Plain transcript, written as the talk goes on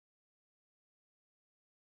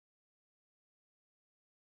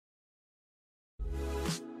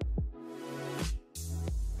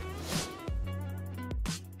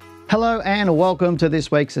Hello and welcome to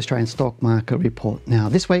this week's Australian Stock Market Report. Now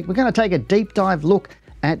this week we're going to take a deep dive look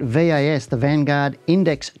at VAS, the Vanguard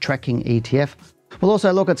Index Tracking ETF. We'll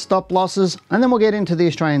also look at stop losses and then we'll get into the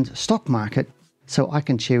Australian stock market so I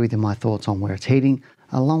can share with you my thoughts on where it's heading,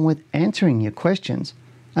 along with answering your questions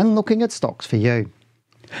and looking at stocks for you.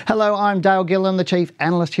 Hello, I'm Dale Gillham, the Chief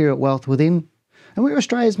Analyst here at Wealth Within, and we're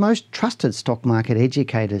Australia's most trusted stock market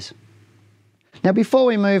educators. Now before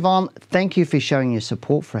we move on, thank you for showing your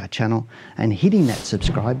support for our channel and hitting that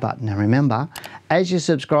subscribe button. Now remember, as you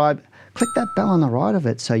subscribe, click that bell on the right of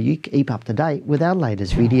it so you keep up to date with our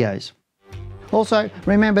latest videos. Also,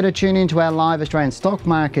 remember to tune into our live Australian Stock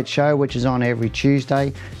Market show, which is on every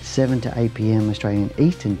Tuesday, 7 to 8 p.m. Australian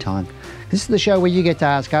Eastern Time. This is the show where you get to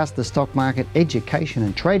ask us, the stock market education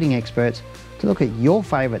and trading experts, to look at your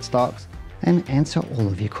favourite stocks and answer all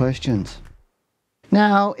of your questions.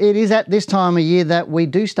 Now, it is at this time of year that we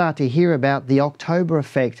do start to hear about the October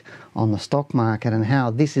effect on the stock market and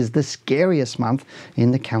how this is the scariest month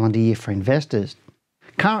in the calendar year for investors.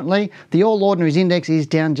 Currently, the All Ordinaries Index is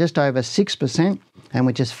down just over 6%, and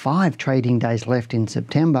with just 5 trading days left in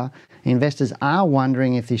September, investors are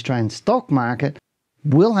wondering if the Australian stock market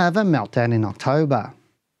will have a meltdown in October.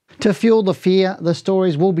 To fuel the fear, the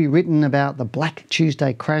stories will be written about the Black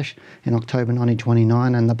Tuesday crash in October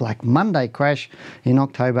 1929 and the Black Monday crash in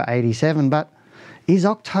October 87. But is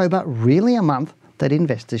October really a month that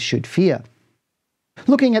investors should fear?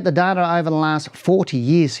 Looking at the data over the last 40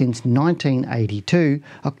 years since 1982,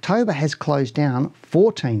 October has closed down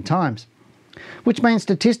 14 times, which means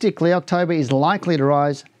statistically October is likely to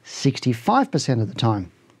rise 65% of the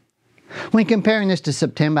time. When comparing this to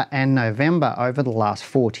September and November over the last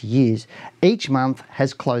 40 years, each month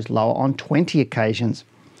has closed lower on 20 occasions,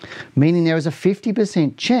 meaning there is a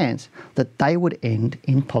 50% chance that they would end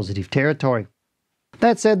in positive territory.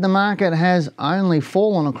 That said, the market has only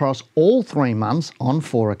fallen across all 3 months on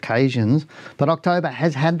 4 occasions, but October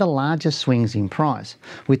has had the largest swings in price,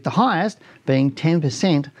 with the highest being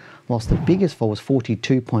 10%, whilst the biggest fall was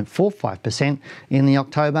 42.45% in the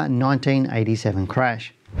October 1987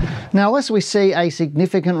 crash. Now, unless we see a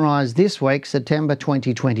significant rise this week, September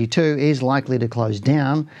 2022 is likely to close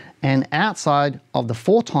down, and outside of the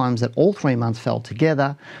 4 times that all 3 months fell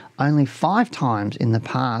together, only 5 times in the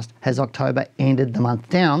past has October ended the month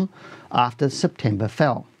down after September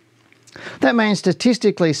fell. That means,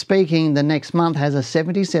 statistically speaking, the next month has a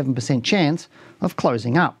 77% chance of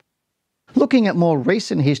closing up. Looking at more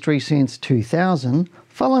recent history since 2000,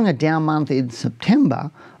 following a down month in September,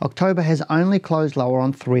 October has only closed lower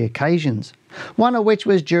on 3 occasions, one of which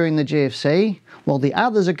was during the GFC, while the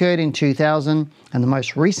others occurred in 2000 and the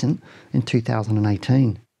most recent in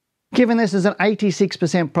 2018. Given this is an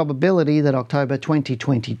 86% probability that October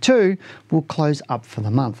 2022 will close up for the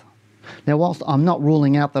month. Now, whilst I'm not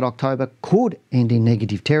ruling out that October could end in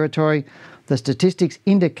negative territory, the statistics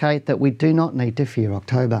indicate that we do not need to fear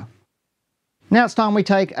October. Now it's time we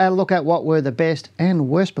take a look at what were the best and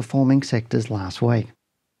worst performing sectors last week.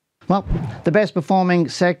 Well, the best performing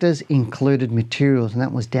sectors included materials, and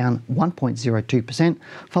that was down 1.02%,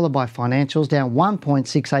 followed by financials down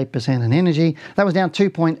 1.68%, and energy, that was down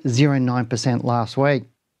 2.09% last week.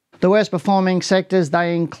 The worst performing sectors,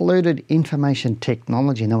 they included information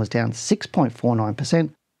technology, and that was down 6.49%,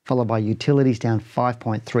 followed by utilities down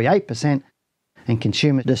 5.38%, and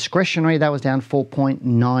consumer discretionary, that was down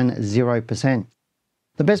 4.90%.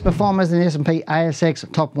 The best performers in the S&P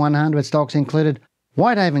ASX top 100 stocks included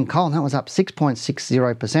Whitehaven Coal, and that was up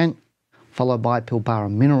 6.60%, followed by Pilbara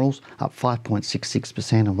Minerals, up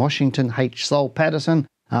 5.66%, and Washington H. Soul Pattinson,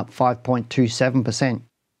 up 5.27%.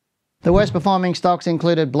 The worst performing stocks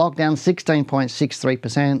included Block, down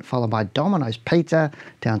 16.63%, followed by Domino's Pizza,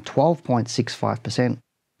 down 12.65%,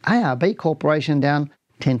 ARB Corporation, down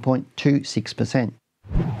 10.26%.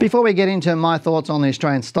 Before we get into my thoughts on the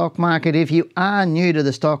Australian stock market, if you are new to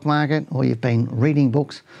the stock market or you've been reading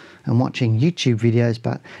books and watching YouTube videos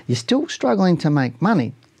but you're still struggling to make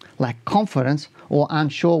money, lack confidence or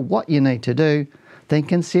unsure what you need to do, then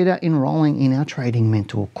consider enrolling in our Trading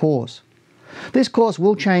Mentor course. This course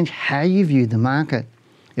will change how you view the market.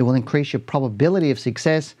 It will increase your probability of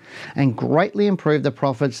success and greatly improve the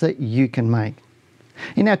profits that you can make.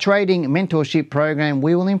 In our Trading Mentorship program,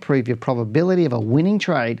 we will improve your probability of a winning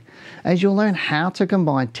trade as you'll learn how to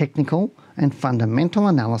combine technical and fundamental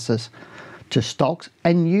analysis to stocks,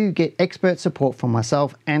 and you get expert support from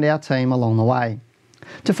myself and our team along the way.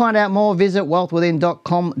 To find out more, visit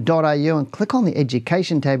wealthwithin.com.au and click on the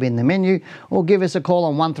Education tab in the menu, or give us a call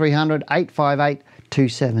on 1300 858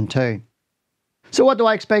 272. So what do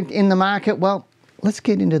I expect in the market? Well, let's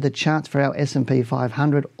get into the charts for our S&P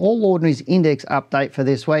 500 All Ordinaries Index update for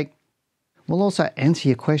this week. We'll also answer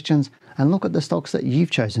your questions and look at the stocks that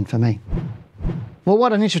you've chosen for me. Well,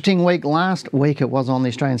 what an interesting week last week it was on the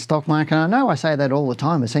Australian stock market. I know I say that all the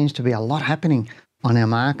time. There seems to be a lot happening on our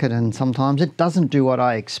market, and sometimes it doesn't do what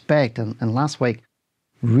I expect. And last week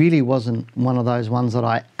really wasn't one of those ones that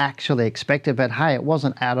I actually expected. But hey, it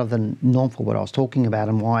wasn't out of the norm for what I was talking about,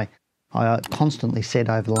 and why I constantly said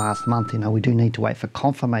over the last month, we do need to wait for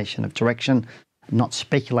confirmation of direction, not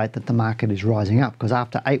speculate that the market is rising up, because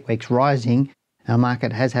after 8 weeks rising, our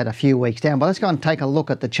market has had a few weeks down. But let's go and take a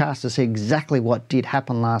look at the charts to see exactly what did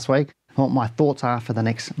happen last week, and what my thoughts are for the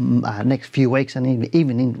next few weeks, and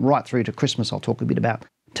even right through to Christmas. I'll talk a bit about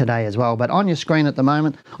today as well. But on your screen at the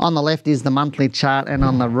moment, on the left is the monthly chart, and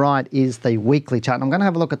on the right is the weekly chart. And I'm going to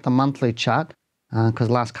have a look at the monthly chart, because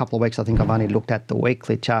the last couple of weeks I think I've only looked at the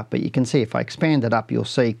weekly chart. But you can see if I expand it up, you'll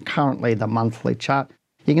see currently the monthly chart.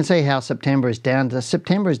 You can see how September is down.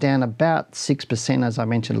 September is down about 6%, as I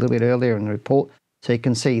mentioned a little bit earlier in the report. So you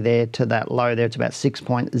can see there to that low there, it's about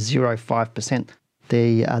 6.05%.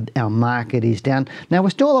 Our market is down. Now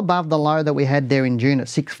we're still above the low that we had there in June at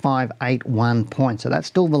 6581 points. So that's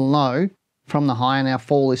still the low from the high, and our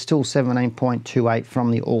fall is still 17.28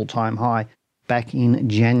 from the all-time high back in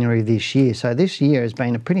January this year. So this year has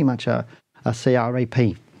been pretty much a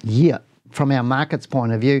CREP year from our market's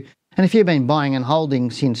point of view. And if you've been buying and holding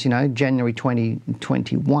since, January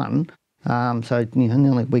 2021,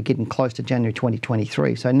 nearly we're getting close to January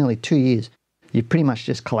 2023, so nearly 2 years, you've pretty much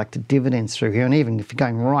just collected dividends through here. And even if you're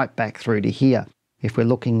going right back through to here, if we're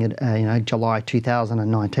looking at, July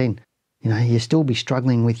 2019, you still be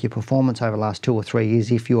struggling with your performance over the last 2 or 3 years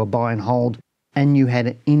if you were buy and hold and you had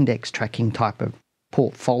an index tracking type of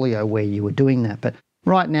portfolio where you were doing that. But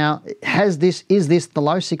right now, is this the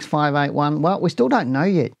low 6581? Well, we still don't know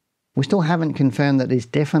yet. We still haven't confirmed that it's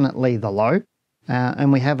definitely the low,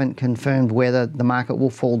 and we haven't confirmed whether the market will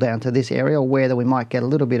fall down to this area or whether we might get a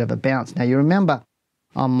little bit of a bounce. Now, you remember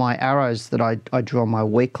on my arrows that I drew on my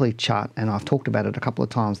weekly chart, and I've talked about it a couple of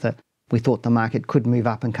times, that we thought the market could move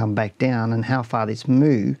up and come back down, and how far this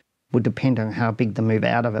move would depend on how big the move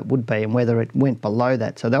out of it would be and whether it went below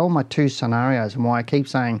that. So they're all my two scenarios, and why I keep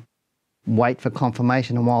saying wait for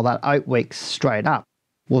confirmation. And while that 8 weeks straight up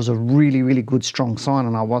was a really, really good strong sign,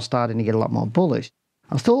 and I was starting to get a lot more bullish,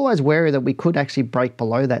 I'm still always wary that we could actually break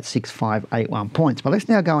below that 6581 points. But let's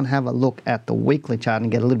now go and have a look at the weekly chart and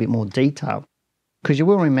get a little bit more detail, because you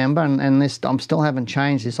will remember, and this I still haven't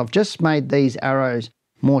changed this, I've just made these arrows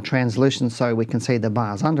more translucent so we can see the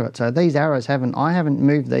bars under it. So these arrows I haven't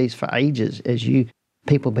moved these for ages, as you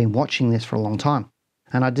people have been watching this for a long time.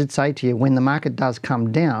 And I did say to you, when the market does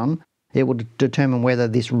come down, it will determine whether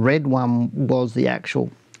this red one was the actual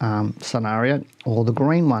scenario or the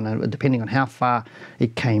green one, depending on how far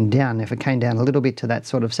it came down. If it came down a little bit to that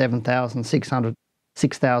sort of 7,600,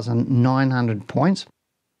 6,900 points,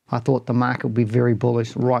 I thought the market would be very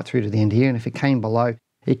bullish right through to the end here. And if it came below,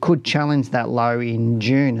 it could challenge that low in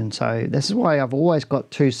June. And so this is why I've always got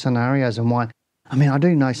two scenarios, and why, I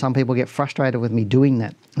do know some people get frustrated with me doing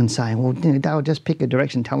that and saying, well, Dale, just pick a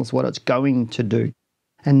direction, tell us what it's going to do.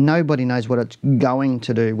 And nobody knows what it's going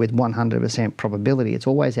to do with 100% probability. It's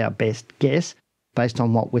always our best guess based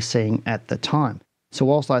on what we're seeing at the time. So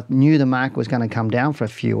whilst I knew the market was going to come down for a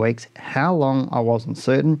few weeks, how long I wasn't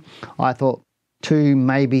certain. I thought 2,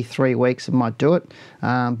 maybe 3 weeks it might do it,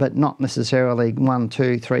 but not necessarily 1,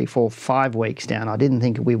 2, 3, 4, 5 weeks down. I didn't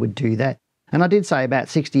think we would do that. And I did say about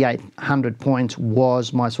 6,800 points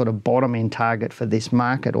was my sort of bottom end target for this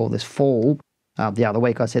market or this fall. The other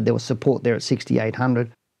week I said there was support there at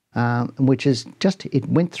 6,800, which is just, it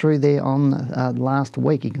went through there on last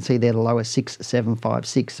week. You can see there the low is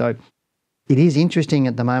 6,756. So it is interesting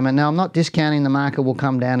at the moment. Now, I'm not discounting the market will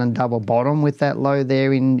come down and double bottom with that low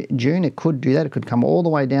there in June. It could do that. It could come all the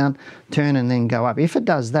way down, turn and then go up. If it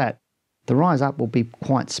does that, the rise up will be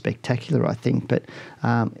quite spectacular, I think. But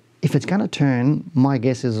if it's going to turn, my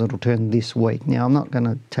guess is it'll turn this week. Now, I'm not going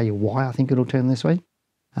to tell you why I think it'll turn this week,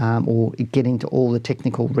 or get into all the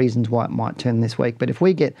technical reasons why it might turn this week. But if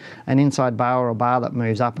we get an inside bar or a bar that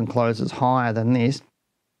moves up and closes higher than this,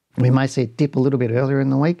 we may see it dip a little bit earlier in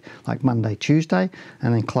the week, like Monday, Tuesday,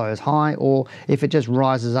 and then close high. Or if it just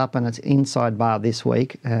rises up and it's inside bar this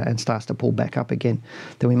week and starts to pull back up again,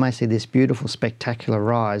 then we may see this beautiful, spectacular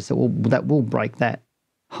rise that will break that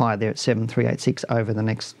high there at 7,386 over the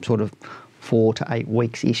next sort of 4 to 8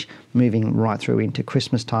 weeks-ish, moving right through into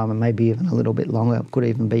Christmas time and maybe even a little bit longer. It could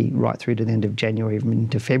even be right through to the end of January, even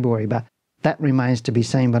into February. But that remains to be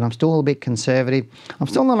seen, but I'm still a bit conservative. I'm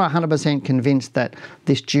still not 100% convinced that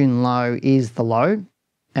this June low is the low.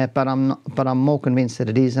 but I'm more convinced that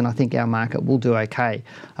it is, and I think our market will do okay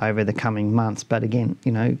over the coming months. But again,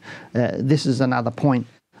 this is another point,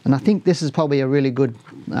 and I think this is probably a really good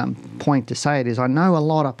point to say it is. I know a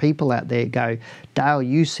lot of people out there go, Dale,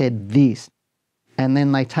 you said this, and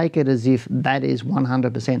then they take it as if that is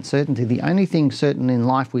 100% certainty. The only thing certain in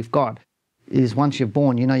life we've got is once you're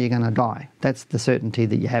born, you know you're going to die. That's the certainty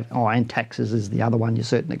that you have. Oh, and taxes is the other one you're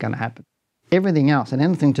certain are going to happen. Everything else and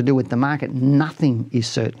anything to do with the market, nothing is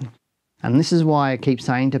certain. And this is why I keep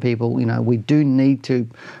saying to people, we do need to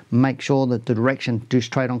make sure that the direction does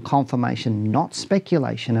trade on confirmation, not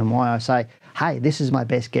speculation. And why I say, hey, this is my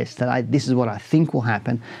best guess today. This is what I think will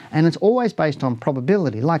happen. And it's always based on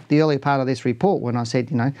probability. Like the earlier part of this report when I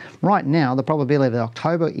said, right now the probability that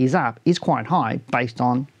October is up is quite high based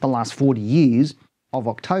on the last 40 years of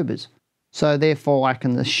Octobers. So therefore I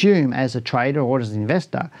can assume as a trader or as an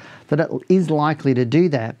investor that it is likely to do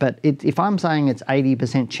that. But if I'm saying it's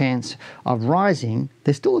 80% chance of rising,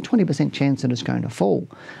 there's still a 20% chance that it's going to fall.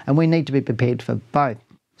 And we need to be prepared for both.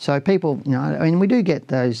 So people, we do get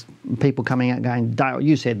those people coming out going, Dale,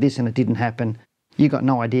 you said this and it didn't happen. You got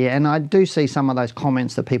no idea. And I do see some of those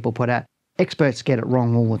comments that people put out. Experts get it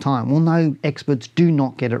wrong all the time. Well, no, experts do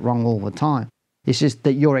not get it wrong all the time. It's just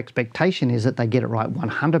that your expectation is that they get it right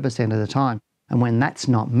 100% of the time. And when that's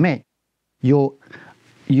not met, you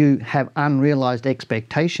have unrealised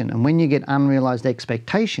expectation. And when you get unrealised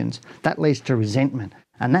expectations, that leads to resentment.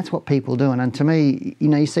 And that's what people do. And to me,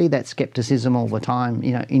 you see that skepticism all the time,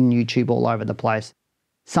 in YouTube all over the place.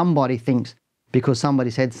 Somebody thinks because somebody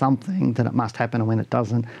said something that it must happen, and when it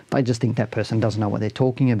doesn't, they just think that person doesn't know what they're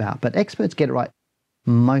talking about. But experts get it right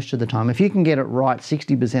most of the time. If you can get it right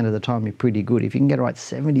 60% of the time, you're pretty good. If you can get it right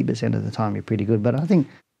 70% of the time, you're pretty good. But I think,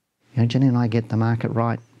 Jenny and I get the market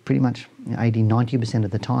right pretty much 80, 90% of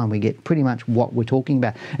the time. We get pretty much what we're talking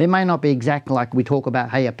about. It may not be exactly like we talk about,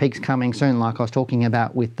 hey, a peak's coming soon, like I was talking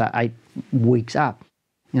about with the 8 weeks up.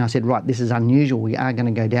 I said, right, this is unusual. We are going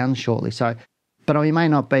to go down shortly. So, but we may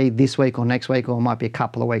not be this week or next week, or it might be a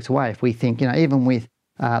couple of weeks away. If we think, even with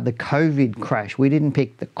the COVID crash, we didn't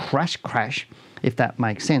pick the crash, if that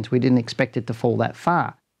makes sense. We didn't expect it to fall that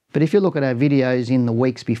far. But if you look at our videos in the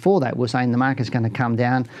weeks before that, we're saying the market's going to come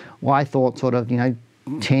down. Well, I thought sort of,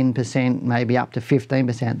 10%, maybe up to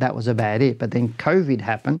 15%, that was about it. But then COVID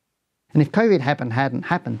happened. And if COVID hadn't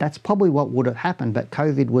happened, that's probably what would have happened. But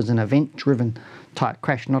COVID was an event-driven type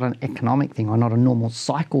crash, not an economic thing or not a normal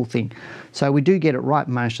cycle thing. So we do get it right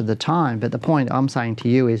most of the time. But the point I'm saying to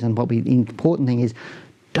you is, and probably the important thing is,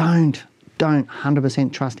 don't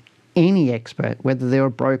 100% trust any expert, whether they're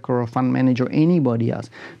a broker or a fund manager or anybody else,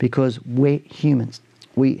 because we're humans.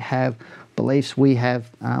 We have beliefs, we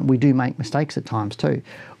do make mistakes at times too.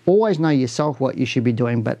 Always know yourself what you should be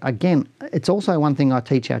doing. But again, it's also one thing I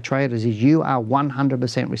teach our traders is you are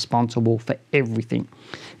 100% responsible for everything.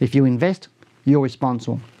 If you invest, you're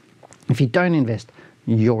responsible. If you don't invest,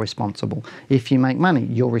 you're responsible. If you make money,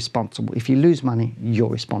 you're responsible. If you lose money, you're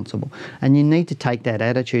responsible. And you need to take that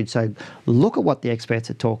attitude. So look at what the experts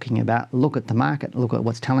are talking about, look at the market, look at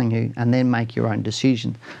what's telling you, and then make your own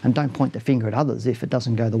decision. And don't point the finger at others if it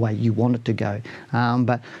doesn't go the way you want it to go.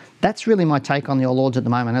 But that's really my take on the All Ords at the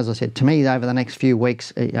moment. As I said, to me, over the next few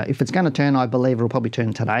weeks, if it's going to turn, I believe it'll probably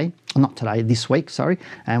turn today. Not today, this week, sorry.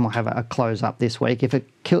 And we'll have a close up this week. If it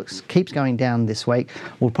keeps going down this week,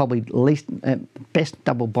 we'll probably at least best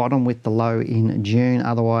double bottom with the low in June.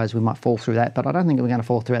 Otherwise, we might fall through that. But I don't think we're going to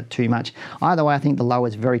fall through that too much. Either way, I think the low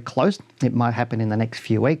is very close. It might happen in the next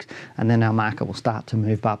few weeks. And then our market will start to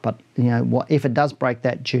move up. But if it does break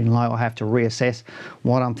that June low, I'll have to reassess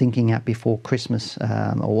what I'm thinking at before Christmas,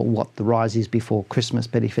 or what the rise is before Christmas.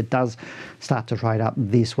 But if it does start to trade up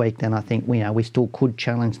this week, then I think we still could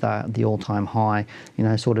challenge the all-time high,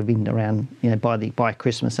 sort of in around by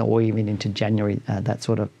Christmas or even into January, that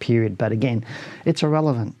sort of period. But again, it's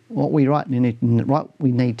irrelevant. What we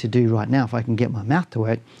need to do right now, if I can get my mouth to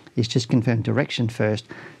work, is just confirm direction first,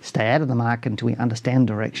 stay out of the market until we understand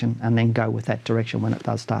direction, and then go with that direction when it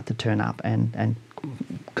does start to turn up and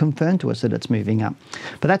confirm to us that it's moving up.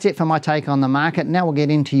 But that's it for my take on the market. Now we'll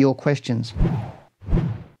get into your questions.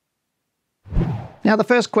 Now, the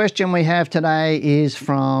first question we have today is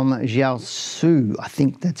from Jiaosu. I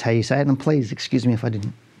think that's how you say it. And please excuse me if I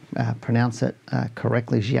didn't pronounce it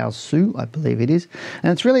correctly. Jiaosu, I believe it is.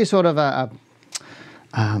 And it's really sort of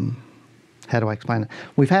how do I explain it?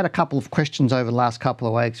 We've had a couple of questions over the last couple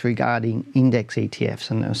of weeks regarding index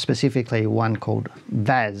ETFs, and specifically one called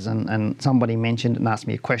VAS, and somebody mentioned and asked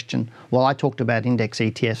me a question. Well, I talked about index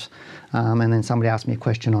ETFs And then somebody asked me a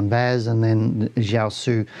question on VAS, and then Xiao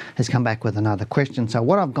Su has come back with another question. So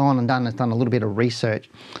what I've gone and done is done a little bit of research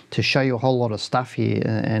to show you a whole lot of stuff here.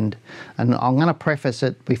 And I'm going to preface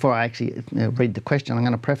it, before I actually read the question, I'm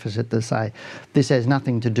going to preface it to say this has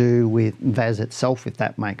nothing to do with VAS itself, if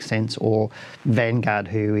that makes sense, or Vanguard,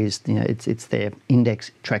 who is, it's their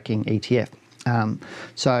index tracking ETF. And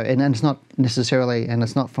it's not necessarily, and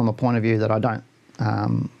it's not from a point of view that I don't,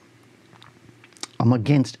 I'm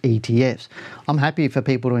against ETFs. I'm happy for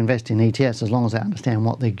people to invest in ETFs as long as they understand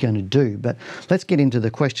what they're going to do. But let's get into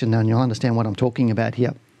the question now, and you'll understand what I'm talking about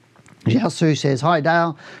here. Xiao Su says, "Hi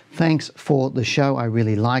Dale, thanks for the show. I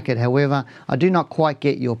really like it. However, I do not quite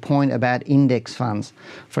get your point about index funds.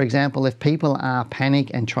 For example, if people are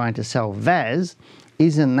panic and trying to sell VAS,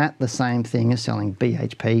 isn't that the same thing as selling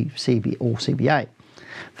BHP, or CBA?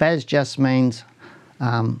 VAS just means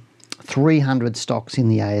 300 stocks in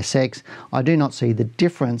the ASX. I do not see the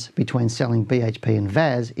difference between selling BHP and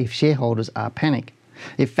VAS if shareholders are panic.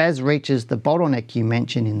 If VAS reaches the bottleneck you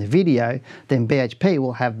mentioned in the video, then BHP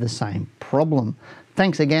will have the same problem.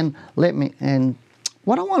 Thanks again. And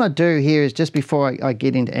what I want to do here is, just before I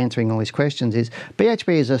get into answering all these questions, is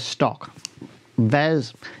BHP is a stock.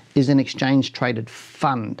 VAS is an exchange traded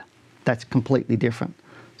fund. That's completely different.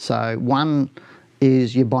 So one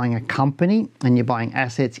is you're buying a company and you're buying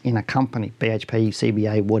assets in a company, BHP,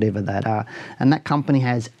 CBA, whatever that are. And that company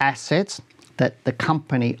has assets that the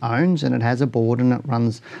company owns, and it has a board and it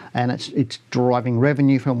runs, and it's deriving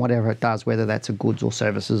revenue from whatever it does, whether that's a goods or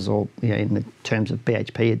services, or in the terms of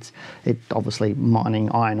BHP, it's obviously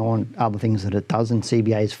mining iron ore and other things that it does, and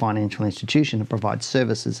CBA is financial institution that provides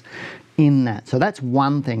services in that. So that's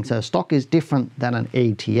one thing. So a stock is different than an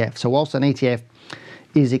ETF. So whilst an ETF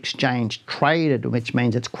is exchange traded, which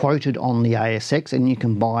means it's quoted on the ASX, and you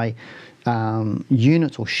can buy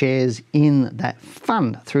units or shares in that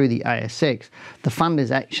fund through the ASX. The fund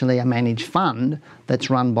is actually a managed fund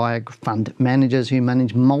that's run by fund managers who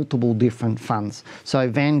manage multiple different funds. So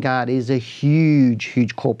Vanguard is a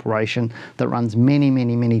huge corporation that runs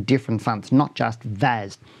many different funds, not just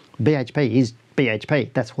VAS. BHP is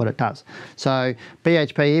BHP, that's what it does. So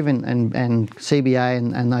BHP even and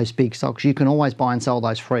CBA and those big stocks, you can always buy and sell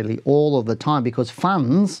those freely all of the time, because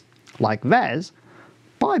funds like VAS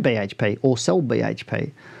buy BHP or sell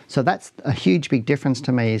BHP. So that's a huge big difference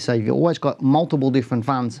to me. So you've always got multiple different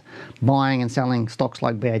funds buying and selling stocks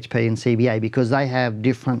like BHP and CBA, because they have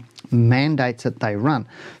different mandates that they run.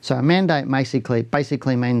 So a mandate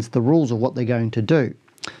basically means the rules of what they're going to do.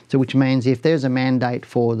 So which means if there's a mandate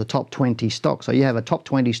for the top 20 stocks, so you have a top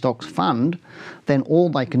 20 stocks fund, then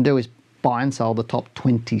all they can do is buy and sell the top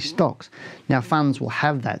 20 stocks. Now funds will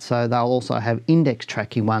have that, so they'll also have index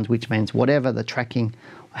tracking ones, which means whatever the tracking,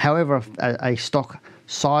 however a stock,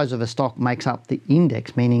 size of a stock makes up the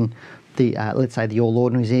index, meaning the let's say the All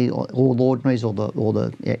Ordinaries or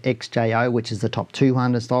the XJO, which is the top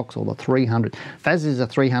 200 stocks, or the 300. VAS is the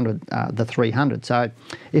 300. So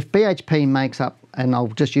if BHP makes up, and I'll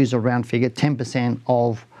just use a round figure, 10%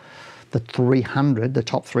 of the 300, the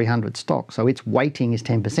top 300 stocks, so its weighting is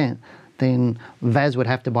 10%, then VAS would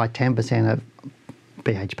have to buy 10% of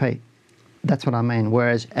BHP. That's what I mean.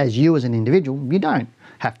 Whereas as you as an individual, you don't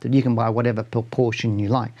have to. You can buy whatever proportion you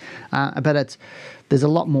like. But there's a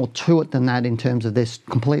lot more to it than that, in terms of there's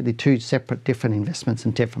completely two separate different investments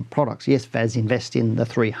and different products. Yes, VAS invests in the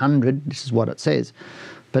 300, this is what it says,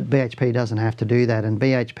 but BHP doesn't have to do that, and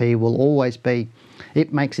BHP will always be,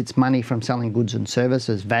 it makes its money from selling goods and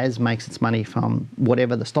services. VAS makes its money from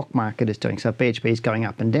whatever the stock market is doing. So if BHP is going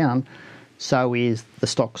up and down, so is the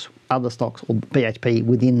stocks, other stocks, or BHP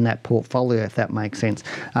within that portfolio, if that makes sense.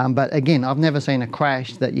 But again, I've never seen a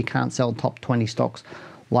crash that you can't sell top 20 stocks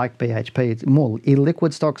like BHP. It's more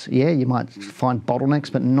illiquid stocks, yeah, you might find bottlenecks,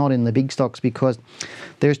 but not in the big stocks, because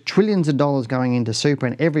there's trillions of dollars going into super,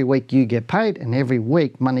 and every week you get paid, and every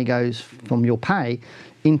week money goes from your pay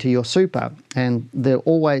into your super. And they're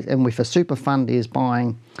always, and if a super fund is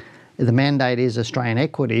buying, the mandate is Australian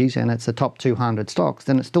equities, and it's the top 200 stocks,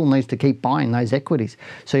 then it still needs to keep buying those equities.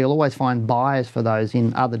 So you'll always find buyers for those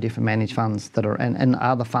in other different managed funds that are, and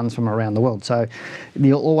other funds from around the world. So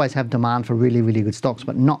you'll always have demand for really good stocks,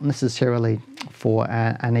 but not necessarily for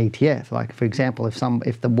an ETF. Like for example,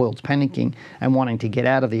 if the world's panicking and wanting to get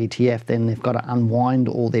out of the ETF, then they've got to unwind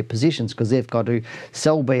all their positions, because they've got to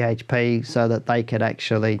sell BHP so that they could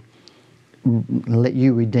actually let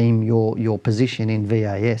you redeem your position in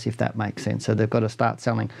VAS, if that makes sense. So they've got to start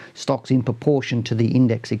selling stocks in proportion to the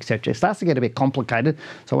index, etc. It starts to get a bit complicated,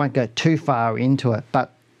 so I won't go too far into it.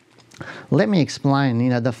 But Let me explain,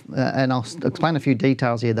 and I'll explain a few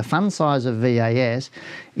details here. The fund size of VAS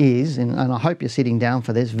is, and I hope you're sitting down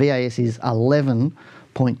for this, VAS is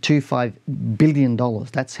 $11.25 billion.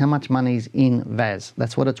 That's how much money's in VAS.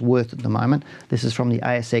 That's what it's worth at the moment. This is from the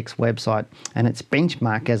ASX website, and its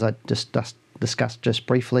benchmark, as I just discussed just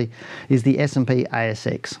briefly, is the S&P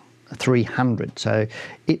ASX 300. So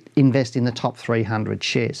it invests in the top 300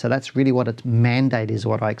 shares. So that's really what its mandate is,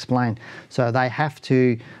 what I explained. So they have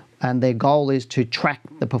to, and their goal is to track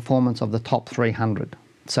the performance of the top 300.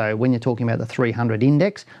 So when you're talking about the 300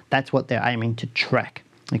 index, that's what they're aiming to track.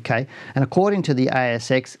 Okay, and according to the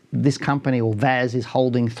ASX, this company, or VAS, is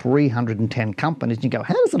holding 310 companies. And you go,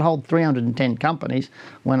 how does it hold 310 companies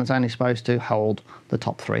when it's only supposed to hold the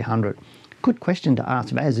top 300? Good question to ask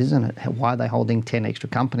VAS, isn't it? Why are they holding 10 extra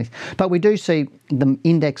companies? But we do see the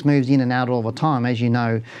index moves in and out all the time. As you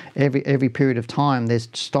know, every period of time, there's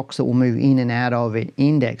stocks that will move in and out of an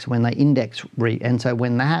index when they index and so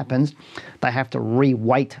when that happens, they have to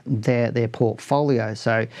re-weight their portfolio.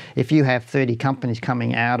 So if you have 30 companies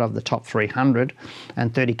coming out of the top 300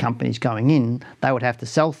 and 30 companies going in, they would have to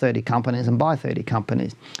sell 30 companies and buy 30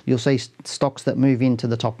 companies. You'll see stocks that move into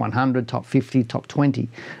the top 100, top 50, top 20.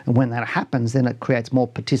 And when that happens, then it creates more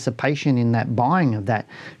participation in that buying of that,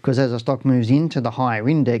 because as a stock moves into the higher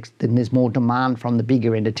index, then there's more demand from the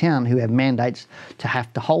bigger end of town who have mandates to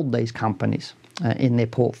have to hold these companies in their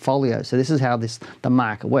portfolio. So this is how the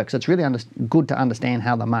market works. It's really good to understand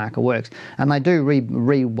how the market works, and they do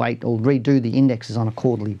re-weight or redo the indexes on a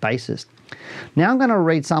quarterly basis. Now I'm going to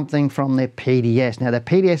read something from their PDS. Now their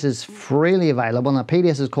PDS is freely available, and the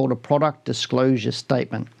PDS is called a product disclosure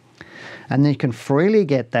statement. And then you can freely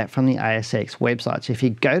get that from the ASX website. So if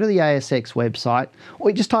you go to the ASX website, or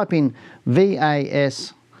you just type in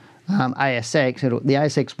VAS ASX, the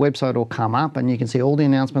ASX website will come up, and you can see all the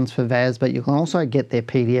announcements for VAS, but you can also get their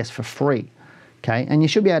PDS for free. Okay, and you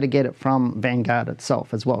should be able to get it from Vanguard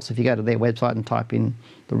itself as well. So if you go to their website and type in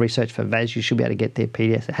the research for VAS, you should be able to get their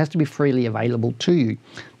PDS. It has to be freely available to you,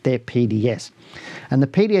 their PDS. And the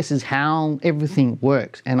PDS is how everything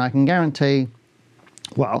works. And I can guarantee,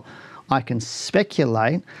 well, I can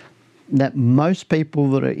speculate that most people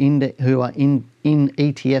that are who are in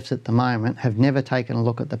ETFs at the moment have never taken a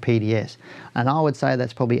look at the PDS. And I would say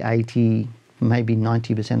that's probably 80, maybe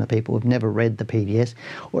 90% of people have never read the PDS,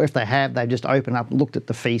 or if they have, they've just opened up, looked at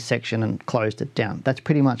the fee section and closed it down. That's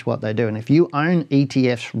pretty much what they do. And if you own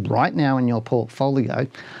ETFs right now in your portfolio,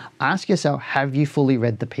 ask yourself, have you fully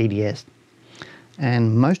read the PDS?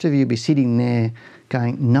 And most of you will be sitting there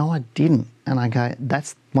going, no, I didn't. And I go,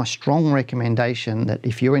 that's my strong recommendation, that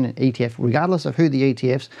if you're in an ETF, regardless of who the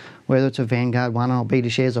ETFs, whether it's a Vanguard one or Beta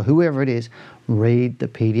Shares or whoever it is, read the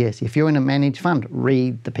PDS. If you're in a managed fund,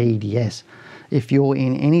 read the PDS. If you're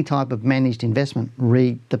in any type of managed investment,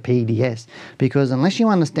 read the PDS. Because unless you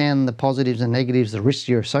understand the positives and negatives, the risks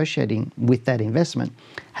you're associating with that investment,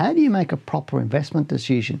 how do you make a proper investment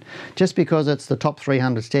decision? Just because it's the top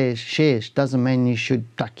 300 shares doesn't mean you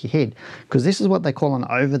should duck your head. Because this is what they call an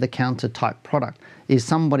over-the-counter type product, is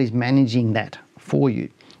somebody's managing that for you.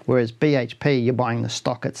 Whereas BHP, you're buying the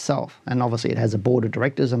stock itself, and obviously it has a board of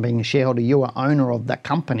directors, and being a shareholder, you are owner of that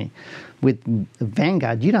company. With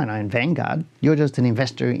Vanguard, you don't own Vanguard. You're just an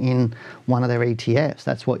investor in one of their ETFs.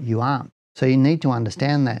 That's what you are. So you need to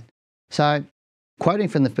understand that. So quoting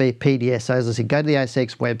from the PDS, so as I said, go to the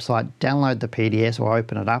ASX website, download the PDS or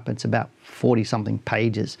open it up. It's about 40-something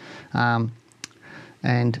pages.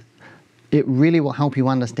 And it really will help you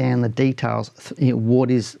understand the details, what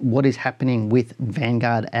is happening with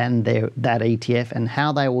Vanguard and that ETF, and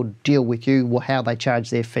how they will deal with you, how they charge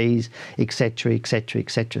their fees, etc., etc.,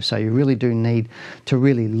 etc. So you really do need to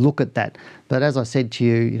really look at that. But as I said to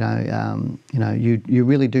you, you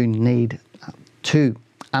really do need to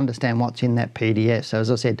understand what's in that PDF. So as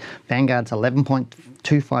I said, Vanguard's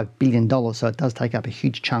 $11.25 billion, so it does take up a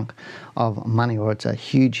huge chunk of money, or it's a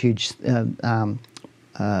huge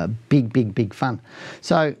big fund.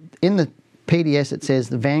 So in the PDS it says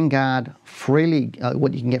the Vanguard freely,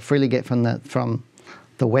 what you can freely get from the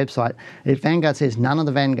website. Vanguard says none of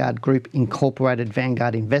the Vanguard Group Incorporated,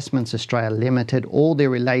 Vanguard Investments Australia Limited, all their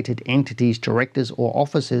related entities, directors or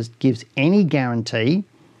officers gives any guarantee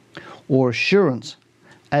or assurance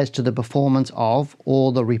as to the performance of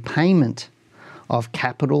or the repayment of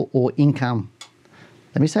capital or income.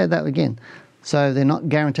 Let me say that again. So they're not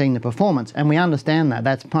guaranteeing the performance, and we understand that.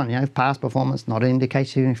 That's past performance, not an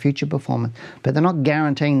indication of future performance, but they're not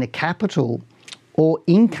guaranteeing the capital or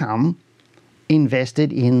income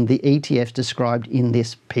invested in the ETFs described in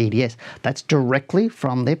this PDS. That's directly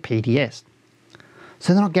from their PDS.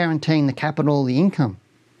 So they're not guaranteeing the capital or the income.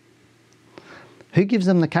 Who gives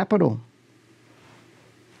them the capital?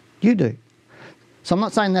 You do. So I'm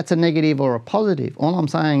not saying that's a negative or a positive. All I'm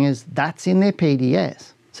saying is that's in their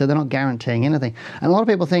PDS. So they're not guaranteeing anything. And a lot of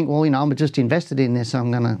people think, well, I'm just invested in this, so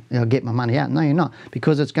I'm going to get my money out. No, you're not,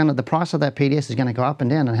 because the price of that PDS is going to go up and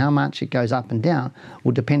down, and how much it goes up and down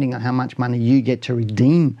will depending on how much money you get to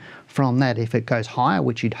redeem from that. If it goes higher,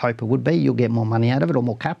 which you'd hope it would be, you'll get more money out of it or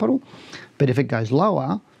more capital. But if it goes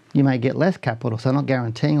lower, you may get less capital, so not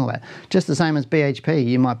guaranteeing all that. Just the same as BHP,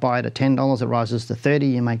 you might buy it at $10, it rises to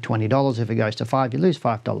 $30, you make $20. If it goes to $5, you lose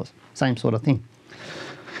 $5. Same sort of thing.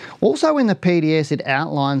 Also in the PDS, it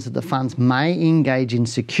outlines that the funds may engage in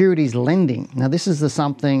securities lending. Now this is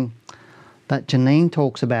something that Janine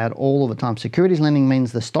talks about all of the time. Securities lending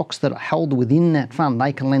means the stocks that are held within that fund,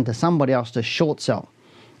 they can lend to somebody else to short sell.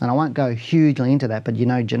 And I won't go hugely into that, but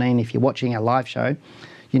Janine, if you're watching our live show,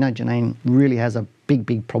 Janine really has a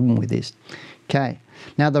big problem with this. Okay,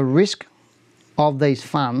 now the risk of these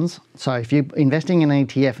funds, so if you're investing in an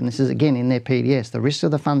ETF, and this is again in their PDS, the risk of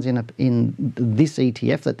the funds in this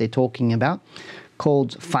ETF that they're talking about,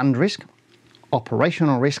 called fund risk,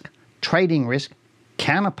 operational risk, trading risk,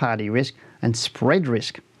 counterparty risk, and spread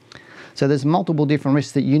risk. So there's multiple different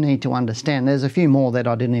risks that you need to understand. There's a few more that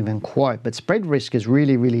I didn't even quote, but spread risk is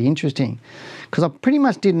really interesting, because I pretty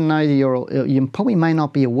much didn't know that you probably may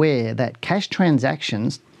not be aware that cash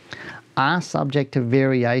transactions are subject to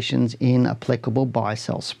variations in applicable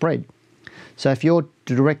buy-sell spread. So if you're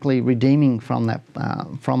directly redeeming from that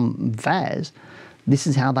from VAS, this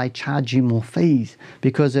is how they charge you more fees,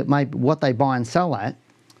 because what they buy and sell at,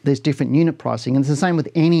 there's different unit pricing, and it's the same with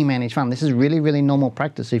any managed fund. This is really normal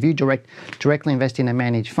practice. If you directly invest in a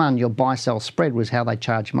managed fund, your buy-sell spread was how they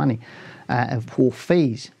charge money for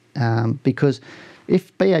fees, because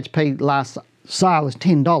if BHP last sale is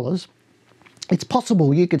 $10, it's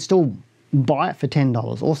possible you could still buy it for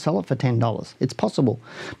 $10 or sell it for $10. It's possible.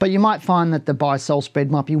 But you might find that the buy-sell spread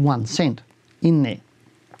might be 1 cent in there,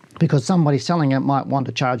 because somebody selling it might want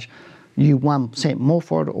to charge you 1 cent more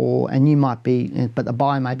for it, and you might be, but the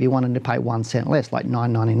buyer may be wanting to pay 1 cent less, like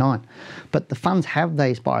 $9.99. But the funds have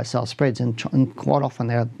these buy-sell spreads, and quite often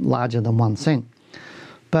they're larger than 1 cent.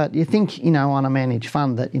 But you think, on a managed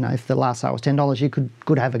fund that, if the last sale was $10, you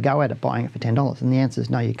could have a go at it buying it for $10. And the answer is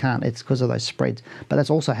no, you can't. It's because of those spreads. But that's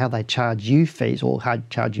also how they charge you fees, or how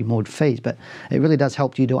charge you more fees. But it really does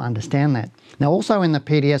help you to understand that. Now, also in the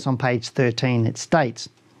PDS on page 13, it states,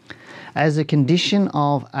 as a condition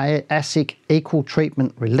of ASIC equal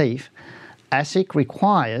treatment relief, ASIC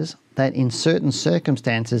requires that in certain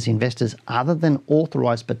circumstances, investors other than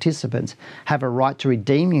authorised participants have a right to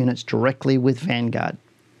redeem units directly with Vanguard.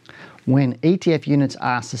 When ETF units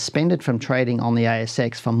are suspended from trading on the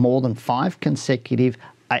ASX for more than 5 consecutive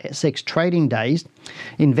ASX trading days,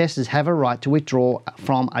 investors have a right to withdraw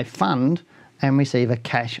from a fund and receive a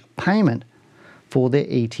cash payment for their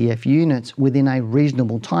ETF units within a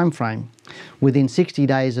reasonable time frame, within 60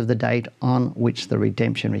 days of the date on which the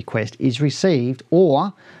redemption request is received,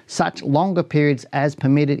 or such longer periods as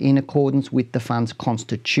permitted in accordance with the fund's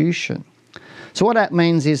constitution. So what that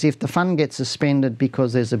means is, if the fund gets suspended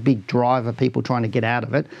because there's a big drive of people trying to get out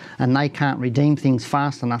of it and they can't redeem things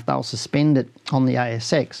fast enough, they'll suspend it on the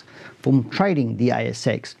ASX from trading the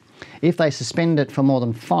ASX. If they suspend it for more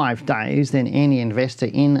than 5 days, then any investor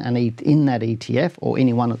in that ETF, or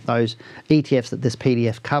any one of those ETFs that this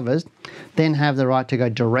PDF covers, then have the right to go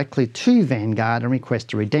directly to Vanguard and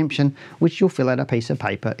request a redemption, which you'll fill out a piece of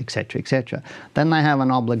paper, etc, etc. Then they have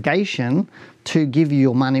an obligation to give you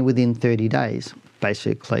your money within 30 days,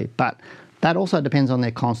 basically. But that also depends on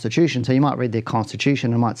their constitution. So you might read their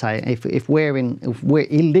constitution and might say, if we're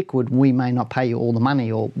illiquid, we may not pay you all the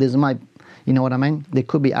money, or you know what I mean? There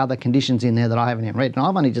could be other conditions in there that I haven't even read. And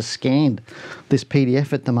I've only just scanned this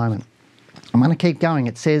PDF at the moment. I'm going to keep going.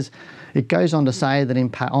 It goes on to say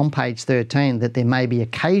that on page 13 that there may be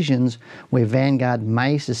occasions where Vanguard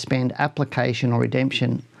may suspend application or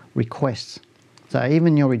redemption requests. So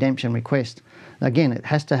even your redemption request, again, it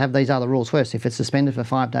has to have these other rules first. If it's suspended for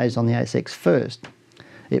 5 days on the ASX first,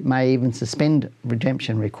 it may even suspend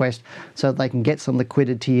redemption request so that they can get some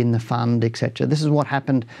liquidity in the fund, etc. This is what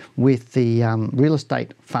happened with the real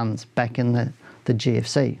estate funds back in the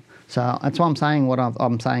GFC. So that's why I'm saying what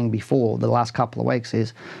I'm saying before the last couple of weeks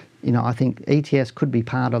is, I think ETS could be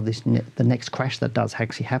part of the next crash that does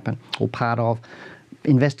actually happen, or part of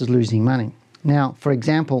investors losing money. Now, for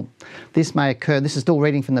example, this may occur, this is still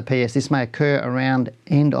reading from the PS, this may occur around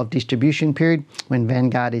end of distribution period when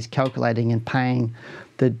Vanguard is calculating and paying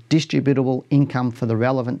the distributable income for the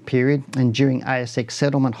relevant period and during ASX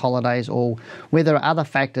settlement holidays, or where there are other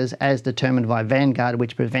factors as determined by Vanguard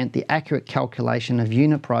which prevent the accurate calculation of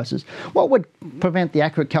unit prices. What would prevent the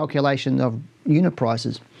accurate calculation of unit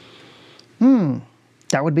prices?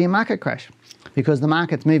 That would be a market crash, because the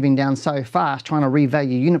market's moving down so fast, trying to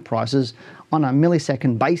revalue unit prices on a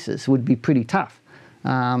millisecond basis would be pretty tough.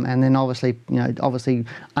 And then obviously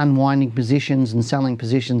unwinding positions and selling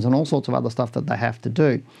positions and all sorts of other stuff that they have to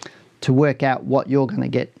do to work out what you're going to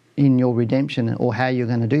get in your redemption or how you're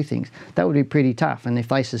going to do things. That would be pretty tough. And if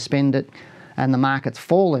they suspend it and the market's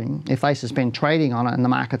falling, if they suspend trading on it and the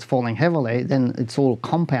market's falling heavily, then it sort of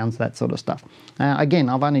compounds that sort of stuff. Again,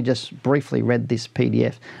 I've only just briefly read this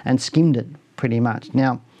PDF and skimmed it pretty much.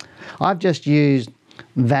 Now, I've just used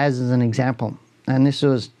VAS as an example, and this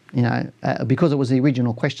was because it was the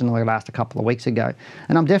original question that I asked a couple of weeks ago.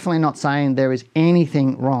 And I'm definitely not saying there is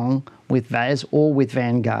anything wrong with VAS or with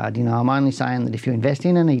Vanguard. I'm only saying that if you invest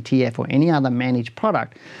in an ETF or any other managed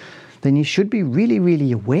product, then you should be really,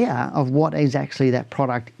 really aware of what exactly that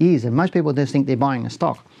product is. And most people just think they're buying a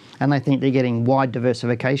stock, and they think they're getting wide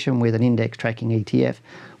diversification with an index tracking ETF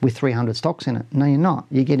with 300 stocks in it. No, you're not.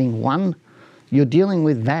 You're getting one. You're dealing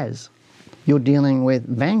with VAS. You're dealing with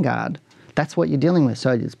Vanguard. That's what you're dealing with.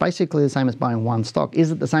 So it's basically the same as buying one stock.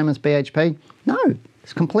 Is it the same as BHP? No,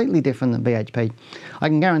 it's completely different than BHP. I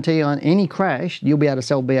can guarantee you on any crash, you'll be able to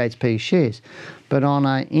sell BHP shares. But on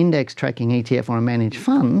an index tracking ETF or a managed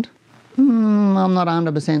fund, I'm not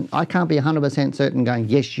 100%, I can't be 100% certain going,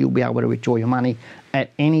 yes, you'll be able to withdraw your money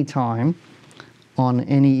at any time on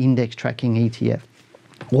any index tracking ETF.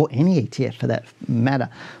 Or any ETF for that matter.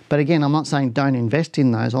 But again, I'm not saying don't invest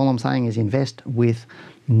in those. All I'm saying is invest with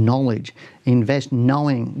knowledge. Invest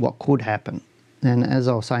knowing what could happen. And as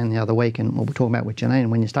I was saying the other week, and what we're talking about with Janine,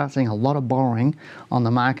 when you start seeing a lot of borrowing on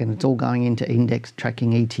the market, it's all going into index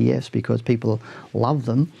tracking ETFs because people love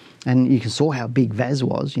them. And you saw how big VAS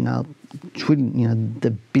was,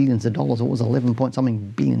 the billions of dollars. It was 11 point something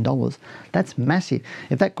billion dollars. That's massive.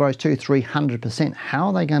 If that grows 200-300%, how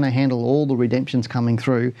are they going to handle all the redemptions coming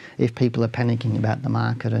through if people are panicking about the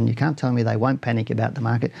market? And you can't tell me they won't panic about the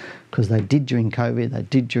market, because they did during COVID, they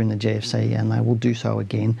did during the GFC, and they will do so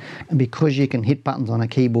again. And because you can hit buttons on a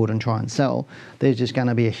keyboard and try and sell, there's just going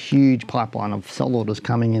to be a huge pipeline of sell orders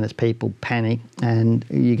coming in as people panic, and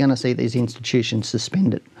you're going to see these institutions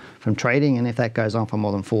suspended from trading. And if that goes on for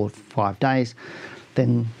more than 4 or 5 days,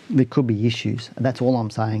 then there could be issues. That's all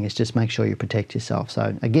I'm saying, is just make sure you protect yourself.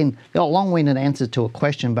 So again, a long-winded answer to a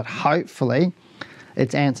question, but hopefully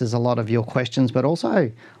it answers a lot of your questions. But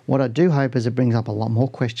also what I do hope is it brings up a lot more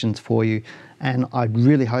questions for you. And I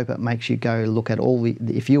really hope it makes you go look at all the,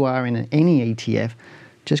 if you are in any ETF,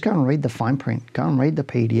 just go and read the fine print, go and read the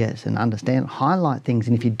PDS and understand, highlight things.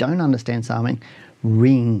 And if you don't understand something,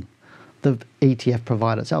 ring the ETF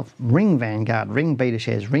provider itself. Ring Vanguard, ring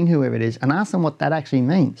BetaShares, ring whoever it is, and ask them what that actually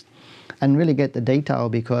means, and really get the detail,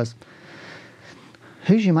 because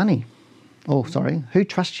who's your money? Who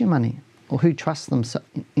trusts your money? Or who trusts them? So,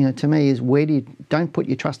 to me is, don't put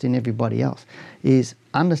your trust in everybody else, is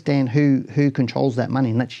understand who controls that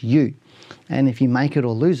money, and that's you. And if you make it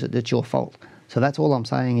or lose it, it's your fault. So that's all I'm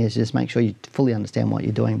saying, is just make sure you fully understand what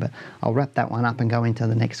you're doing. But I'll wrap that one up and go into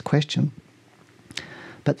the next question.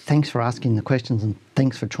 But thanks for asking the questions, and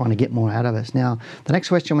thanks for trying to get more out of us. Now, the next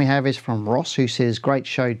question we have is from Ross, who says, great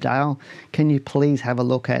show, Dale. Can you please have a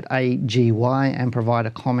look at AGY and provide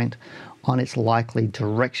a comment on its likely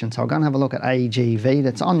direction? So I'll go and have a look at AGV.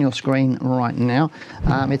 That's on your screen right now.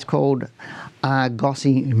 It's called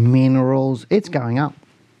Argosy Minerals. It's going up.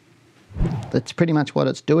 That's pretty much what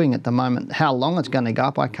it's doing at the moment. How long it's going to go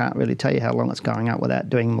up, I can't really tell you how long it's going up without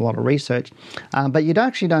doing a lot of research. But you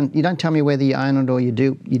don't tell me whether you own it or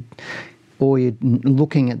or you're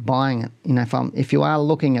looking at buying it. If you are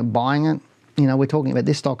looking at buying it, we're talking about,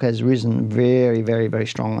 this stock has risen very, very, very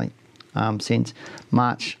strongly since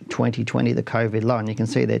March 2020, the COVID low, and you can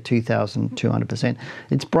see there 2,200%.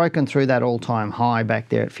 It's broken through that all-time high back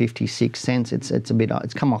there at 56 cents.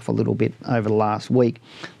 It's come off a little bit over the last week.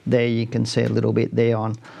 There you can see a little bit there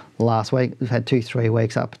on last week. We've had 2-3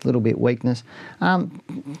 weeks up, a little bit weakness.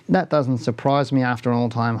 That doesn't surprise me after an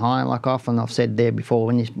all-time high. Like often I've said there before,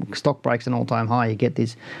 when your stock breaks an all-time high, you get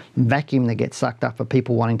this vacuum that gets sucked up for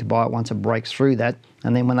people wanting to buy it once it breaks through that,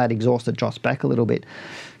 and then when that exhausts, it drops back a little bit.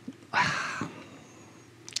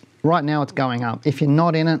 Right now it's going up. If you're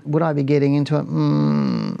not in it, would I be getting into it?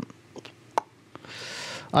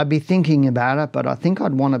 I'd be thinking about it, but I think I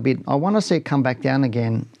want to see it come back down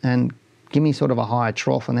again and give me sort of a higher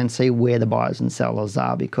trough and then see where the buyers and sellers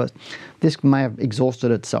are, because this may have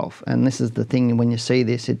exhausted itself. And this is the thing when you see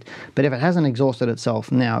this, but if it hasn't exhausted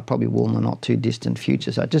itself now, it probably will in the not too distant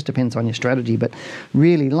future. So it just depends on your strategy. But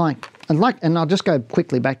really and I'll just go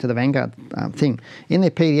quickly back to the Vanguard thing. In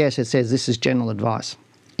their PDS, it says this is general advice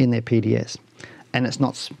in their PDS. And it's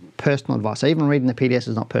not personal advice. So even reading the PDS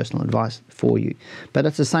is not personal advice for you. But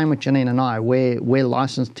it's the same with Janine and I. We're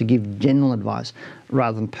licensed to give general advice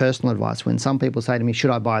rather than personal advice. When some people say to me,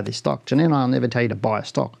 should I buy this stock? Janine and I will never tell you to buy a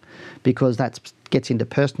stock, because that gets into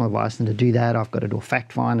personal advice. And to do that, I've got to do a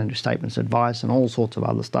fact find and do statements of advice and all sorts of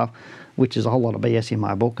other stuff, which is a whole lot of BS in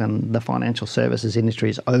my book. And the financial services industry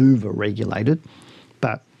is over-regulated.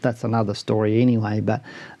 But that's another story anyway. But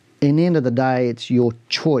in the end of the day, it's your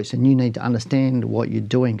choice, and you need to understand what you're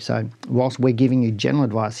doing. So whilst we're giving you general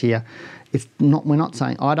advice here, we're not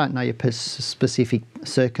saying, I don't know your specific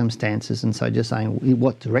circumstances, and so just saying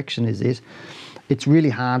what direction is this. It's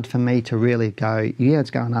really hard for me to really go, yeah,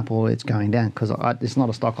 it's going up or it's going down, because it's not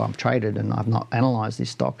a stock I've traded and I've not analysed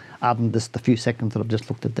this stock other than just the few seconds that I've just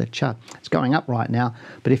looked at the chart. It's going up right now,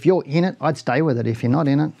 but if you're in it, I'd stay with it. If you're not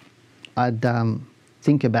in it, I'd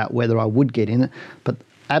think about whether I would get in it. But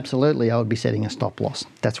absolutely, I would be setting a stop loss.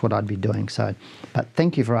 That's what I'd be doing. So, but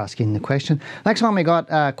thank you for asking the question. Next one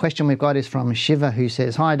question we've got is from Shiva, who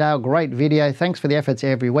says, "Hi Dale, great video. Thanks for the efforts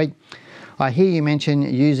every week. I hear you mention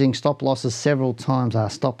using stop losses several times. Are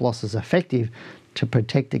stop losses effective to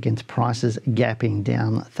protect against prices gapping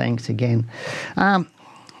down? Thanks again." I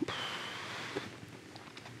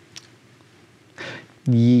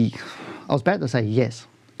was about to say yes,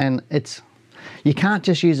 and you can't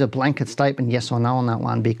just use a blanket statement yes or no on that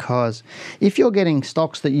one, because if you're getting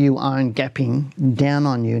stocks that you own gapping down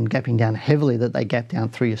on you and gapping down heavily, that they gap down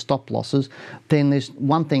through your stop losses, then there's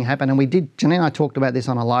one thing happen, and Janine and I talked about this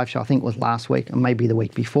on a live show, I think it was last week and maybe the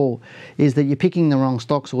week before, is that you're picking the wrong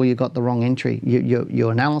stocks or you got the wrong entry.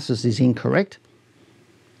 Your analysis is incorrect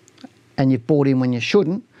and you've bought in when you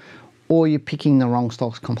shouldn't, or you're picking the wrong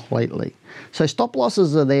stocks completely. So stop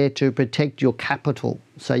losses are there to protect your capital.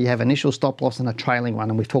 So you have initial stop loss and a trailing one,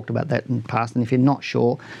 and we've talked about that in the past. And if you're not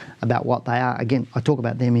sure about what they are, again, I talk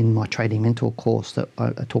about them in my Trading Mentor course that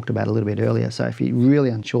I talked about a little bit earlier. So if you're really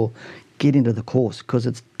unsure, get into the course, because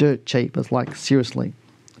it's dirt cheap. It's like, seriously,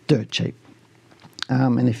 dirt cheap.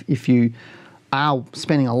 And if you are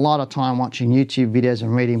spending a lot of time watching YouTube videos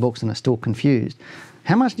and reading books and are still confused,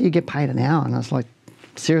 how much do you get paid an hour? And it's like,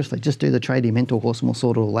 seriously, just do the Trading Mentor course and we'll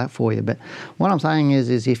sort all that for you. But what I'm saying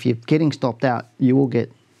is if you're getting stopped out, your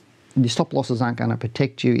stop losses aren't going to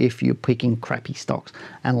protect you if you're picking crappy stocks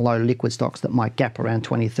and low liquid stocks that might gap around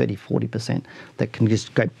 20, 30, 40%, that can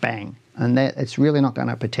just go bang. And it's really not going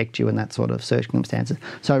to protect you in that sort of circumstances.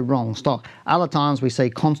 So wrong stock. Other times we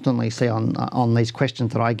constantly see on these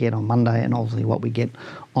questions that I get on Monday, and obviously what we get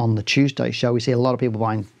on the Tuesday show, we see a lot of people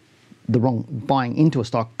buying into a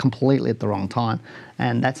stock completely at the wrong time,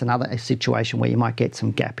 and that's another situation where you might get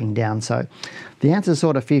some gapping down. So the answer is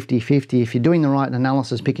sort of 50-50. If you're doing the right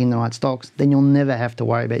analysis, picking the right stocks, then you'll never have to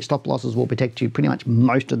worry about it. Stop losses will protect you pretty much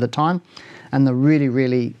most of the time. And the really,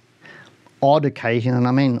 really odd occasion, and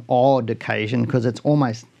I mean odd occasion, because it's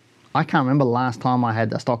almost, I can't remember the last time I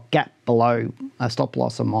had a stock gap below a stop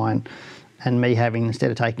loss of mine, and me having, instead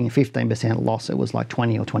of taking a 15% loss, it was like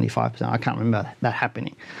 20 or 25%. I can't remember that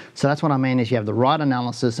happening. So that's what I mean, is you have the right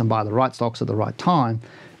analysis and buy the right stocks at the right time,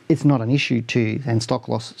 it's not an issue to you. And stock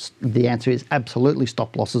loss, the answer is absolutely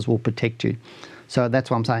stop losses will protect you. So that's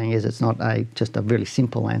what I'm saying, is it's not just a really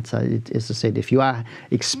simple answer. As I said, if you are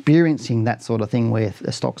experiencing that sort of thing where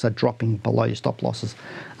the stocks are dropping below your stop losses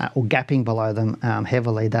or gapping below them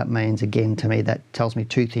heavily, that means, again, to me, that tells me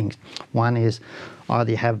two things. One is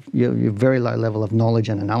either you have your very low level of knowledge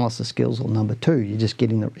and analysis skills, or number two, you're just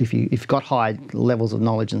getting if you've got high levels of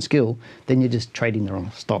knowledge and skill, then you're just trading the wrong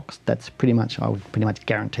stocks. That's pretty much, I would pretty much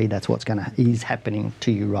guarantee that's what's is happening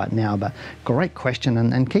to you right now. But great question,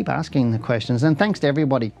 and keep asking the questions. And thanks to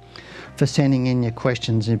everybody for sending in your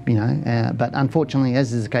questions. But unfortunately,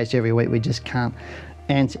 as is the case every week, we just can't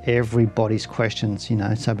answer everybody's questions.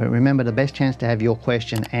 So, but remember, the best chance to have your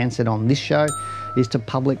question answered on this show is to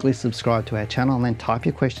publicly subscribe to our channel and then type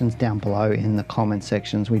your questions down below in the comment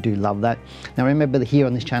sections. We do love that. Now remember that here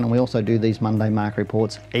on this channel, we also do these Monday market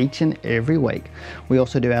reports each and every week. We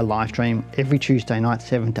also do our live stream every Tuesday night,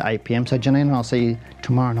 7 to 8 p.m. So Janine and I'll see you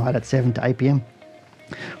tomorrow night at 7 to 8 p.m.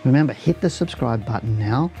 Remember, hit the subscribe button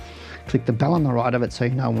now. Click the bell on the right of it so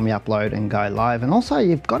you know when we upload and go live. And also,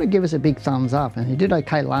 you've got to give us a big thumbs up. And you did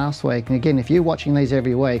okay last week. And again, if you're watching these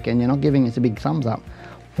every week and you're not giving us a big thumbs up,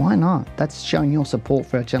 why not? That's showing your support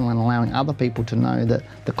for our channel and allowing other people to know that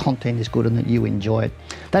the content is good and that you enjoy it.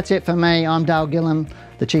 That's it for me. I'm Dale Gillham,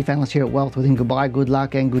 the Chief Analyst here at Wealth Within. Goodbye, good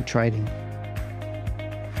luck and good trading.